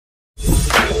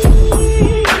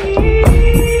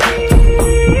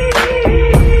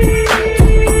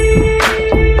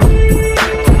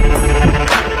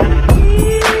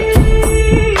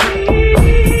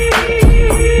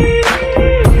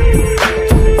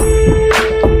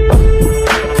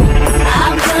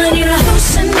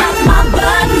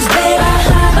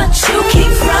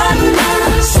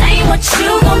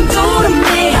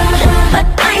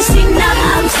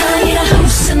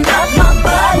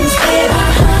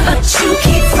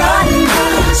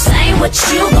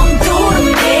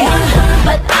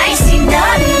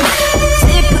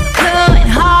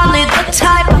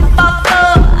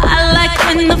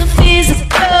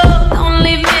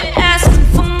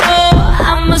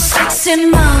said,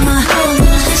 Mama,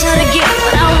 just gotta get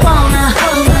what I wanna.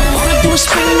 All I do is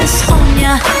bring this on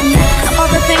ya. All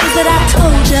the things that I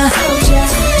told ya.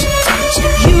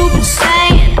 You've been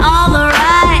saying all the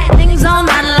right things all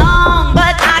night long,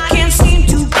 but I can't seem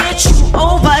to get you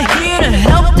over here to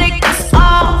help take this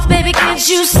off. Baby, can't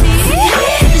you see?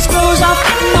 These clothes are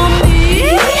fitting on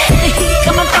me. The heat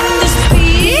coming from this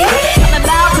beat. I'm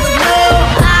about to blow.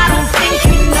 I don't think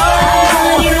you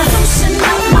know. You loosen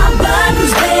up my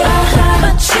buttons, baby,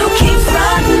 but you keep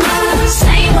frontin',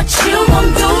 saying what you gon'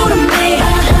 do to me,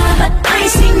 but I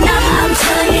ain't seen nothing. I'm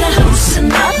telling you to loosen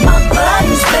up my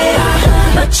buttons, baby,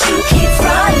 but you keep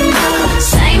frontin',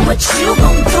 saying what you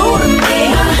gon' do to me,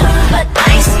 but I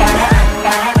ain't seen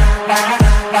nothing.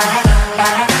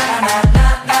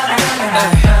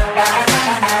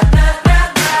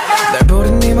 날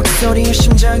부른 네 목소리에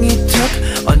심장이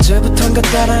툭 언제부턴가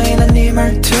따라해 난 네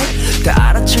말투 다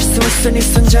알아챌 수 있어 네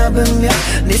손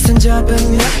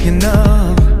잡으면 You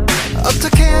know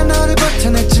어떻게 해야 너를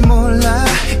버텨낼지 몰라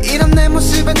이런 내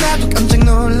모습에 나도 깜짝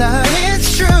놀라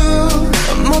It's true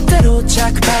멋대로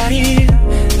자극발이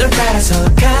널 따라서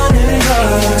가는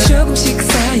걸 조금씩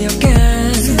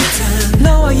쌓여간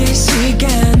너와의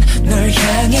시간 널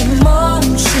향해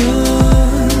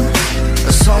멈춘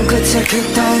손끝의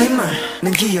그 떨림을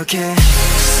난 기억해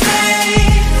Stay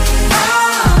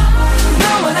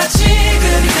너와 나 지금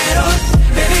이대로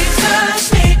Baby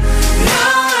touch me 널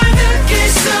느낄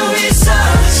수 있어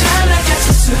잘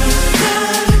나가는 순간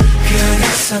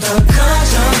그래서 더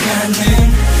커져가는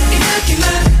이 느낌은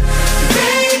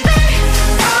Baby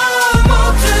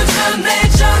모두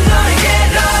전해져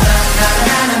너에게로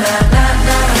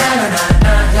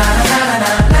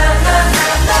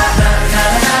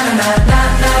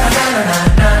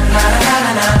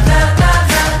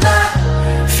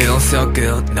Feel so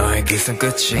good 너의 그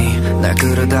손끝이 날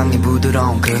끌어당긴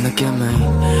부드러운 그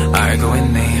느낌을 알고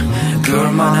있니 그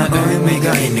얼마나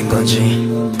의미가 있는 건지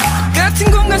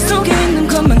같은 공간 속에 있는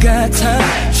것만 같아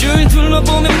주위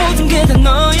둘러보면 모든 게 다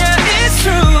너야 It's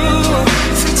true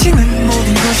스치는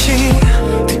모든 것이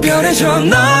특별해져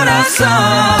너라서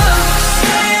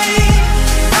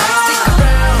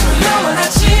너와 나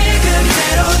지금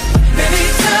이대로 Baby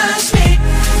touch me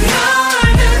널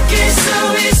느낄 수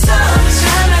있어 잘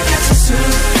나가는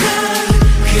순간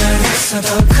그래서 더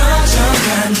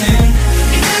커져가는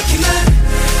이 느낌은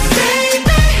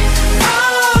Baby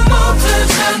모두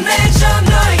전해져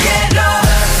너에게로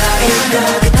If you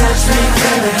could touch me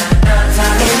baby If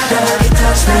you could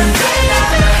touch me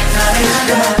If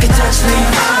you could touch me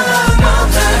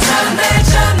모두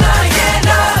전해져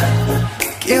너에게로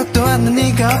기억도 안 나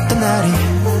네가 없던 날이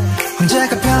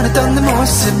혼자가 편했던 내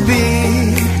모습이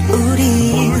우린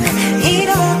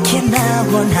이렇게 나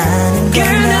원하는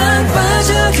걸난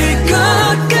빠져들 것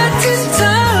같은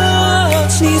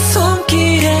touch 네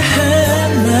손길에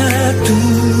하나 둘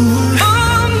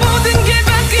모든 게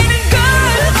바뀌는 걸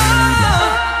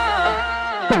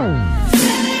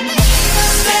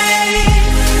Stay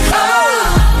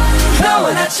너와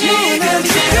나 지금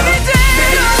이대로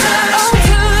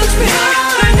touch me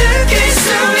널 느낄 수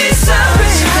있어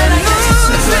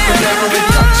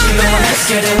Let's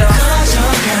get it on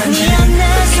네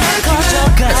안에서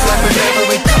커져가 It's like whenever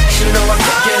we touch you know I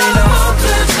can't get it on 모두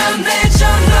전해져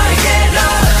너에게로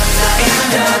If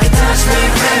you could touch me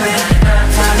baby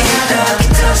If you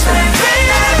could touch me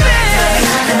baby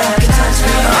If you could touch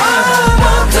me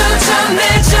모두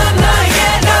전해져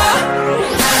너에게로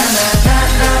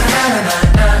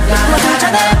모두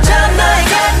전해져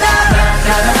너에게로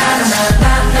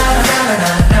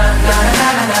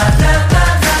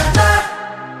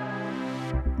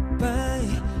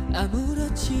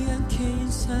아무렇지 않게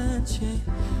인사한 채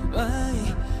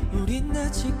Why 우린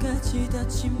아직까지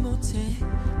닿지 못해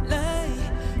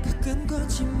Lie 가끔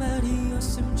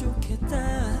거짓말이었으면 좋겠다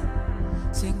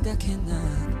생각해 난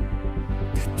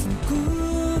같은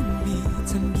꿈이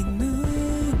담긴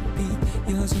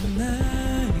눈빛 여전히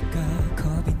날까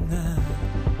겁이 나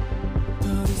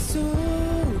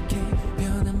머릿속에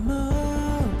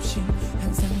변함없이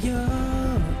항상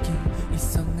여기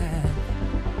있어 난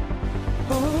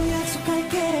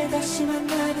약속할게 다시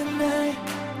만나는 날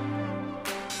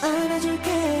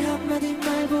안아줄게 한마디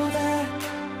말보다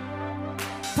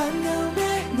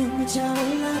반가움에 눈물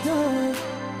차올라도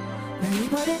날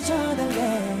이번엔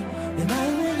전할래 내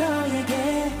마음을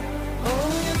너에게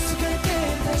약속할게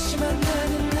다시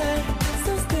만나는 날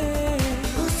So stay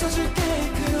웃어줄게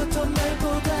그 어떤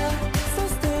말보다 So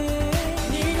stay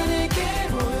네가 내게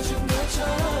보여준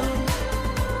것처럼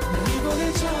날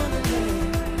이번엔 전할래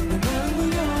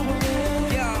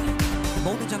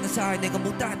모든 장난 사이 내가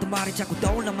못다 했던 말이 자꾸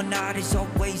떠올라만 나를 so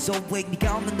wake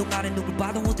네가 없는 동안에 누굴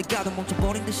봐도 어디 가도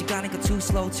멈춰버린 듯 시간이 가 too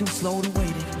slow to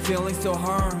wait it Feeling so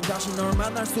hard 다시 널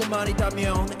만날 수만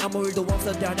있다면 아무 일도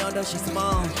없었다면 다시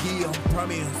smile Here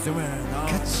promise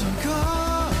같이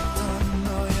걷던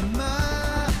너의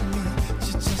마음이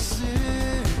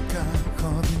지쳤을까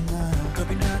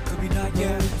겁이 나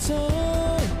yeah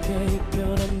어떻게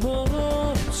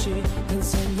변함없이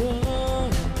항상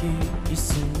여기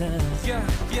있어 난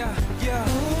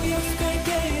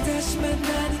약속할게 다시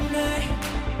만나는 날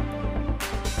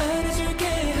안아줄게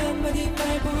한마디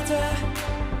말보다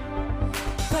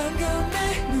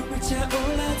반가움에 눈물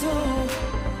차올라도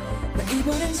나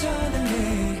이번엔 전할래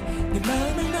내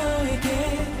마음을 너에게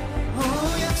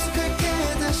약속할게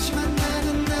다시 만나